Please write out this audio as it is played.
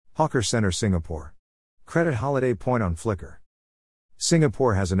Hawker Center Singapore. Credit holiday point on Flickr.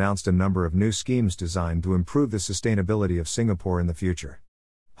 Singapore has announced a number of new schemes designed to improve the sustainability of Singapore in the future.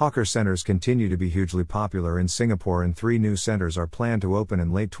 Hawker centers continue to be hugely popular in Singapore, and 3 new centers are planned to open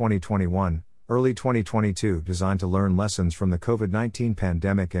in late 2021, early 2022, designed to learn lessons from the COVID-19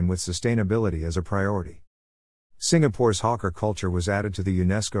 pandemic and with sustainability as a priority. Singapore's hawker culture was added to the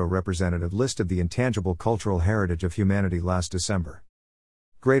UNESCO representative list of the intangible cultural heritage of humanity last December.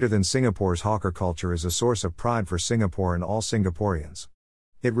 Greater than Singapore's hawker culture is a source of pride for Singapore and all Singaporeans.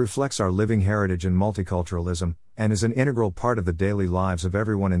 It reflects our living heritage and multiculturalism, and is an integral part of the daily lives of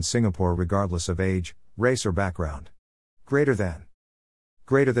everyone in Singapore regardless of age, race or background. Greater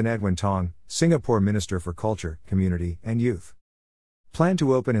than Edwin Tong, Singapore Minister for Culture, Community and Youth. Planned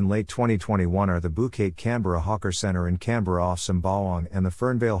to open in late 2021 are the Bukit Canberra Hawker Centre in Canberra off Sembawang and the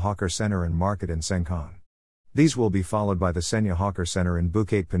Fernvale Hawker Centre and Market in Sengkang. These will be followed by the Senya Hawker Centre in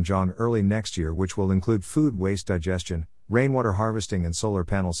Bukit Panjang early next year, which will include food waste digestion, rainwater harvesting and solar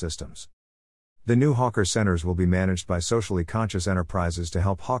panel systems. The new hawker centers will be managed by socially conscious enterprises to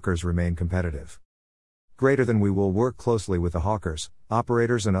help hawkers remain competitive. Greater than we will work closely with the hawkers,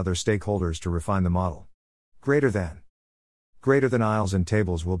 operators and other stakeholders to refine the model. Greater than aisles and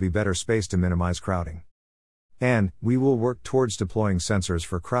tables will be better spaced to minimize crowding. And, we will work towards deploying sensors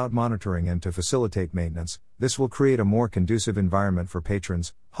for crowd monitoring and to facilitate maintenance. This will create a more conducive environment for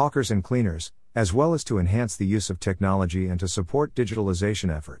patrons, hawkers and cleaners, as well as to enhance the use of technology and to support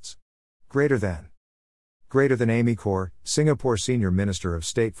digitalization efforts. Greater than Amy Khor, Singapore Senior Minister of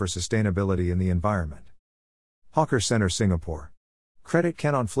State for Sustainability and the Environment. Hawker Centre Singapore. Credit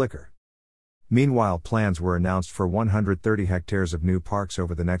Ken on Flickr. Meanwhile, plans were announced for 130 hectares of new parks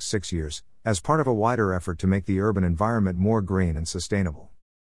over the next 6 years, as part of a wider effort to make the urban environment more green and sustainable.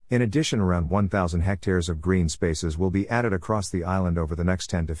 In addition, around 1,000 hectares of green spaces will be added across the island over the next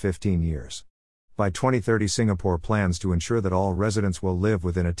 10 to 15 years. By 2030, Singapore plans to ensure that all residents will live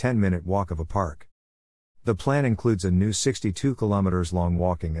within a 10-minute walk of a park. The plan includes a new 62 km long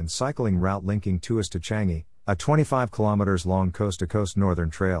walking and cycling route linking Tuas to Changi, a 25 km long coast-to-coast northern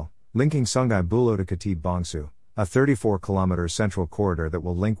trail, linking Sungai Buloh to Khatib Bangsu, a 34 km central corridor that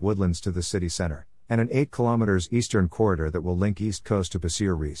will link Woodlands to the city centre, and an 8 km eastern corridor that will link East Coast to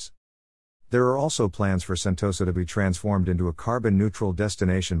Pasir Ris. There are also plans for Sentosa to be transformed into a carbon-neutral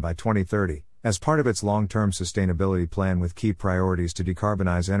destination by 2030, as part of its long-term sustainability plan, with key priorities to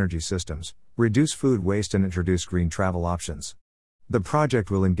decarbonize energy systems, reduce food waste and introduce green travel options. The project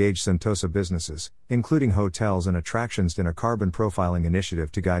will engage Sentosa businesses, including hotels and attractions, in a carbon profiling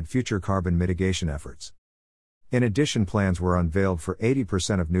initiative to guide future carbon mitigation efforts. In addition, plans were unveiled for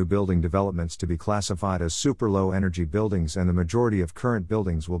 80% of new building developments to be classified as super low energy buildings, and the majority of current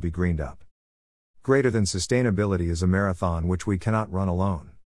buildings will be greened up. Greater than sustainability is a marathon which we cannot run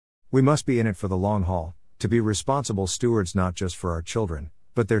alone. We must be in it for the long haul, to be responsible stewards not just for our children,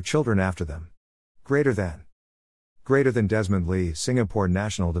 but their children after them. Greater than Desmond Lee, Singapore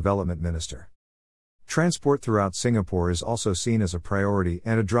National Development Minister. Transport throughout Singapore is also seen as a priority,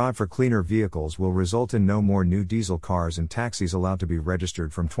 and a drive for cleaner vehicles will result in no more new diesel cars and taxis allowed to be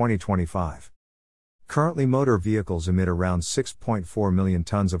registered from 2025. Currently, motor vehicles emit around 6.4 million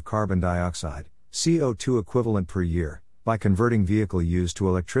tons of carbon dioxide, CO2 equivalent per year. By converting vehicle use to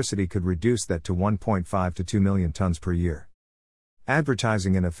electricity could reduce that to 1.5 to 2 million tons per year.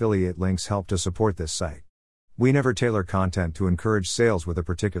 Advertising and affiliate links help to support this site. We never tailor content to encourage sales with a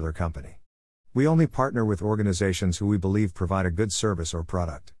particular company. We only partner with organizations who we believe provide a good service or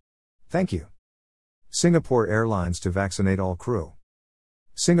product. Thank you. Singapore Airlines to vaccinate all crew.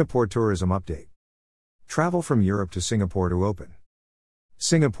 Singapore tourism update. Travel from Europe to Singapore to open.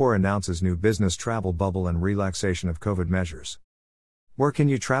 Singapore announces new business travel bubble and relaxation of COVID measures. Where can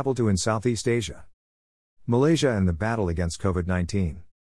you travel to in Southeast Asia? Malaysia and the battle against COVID-19.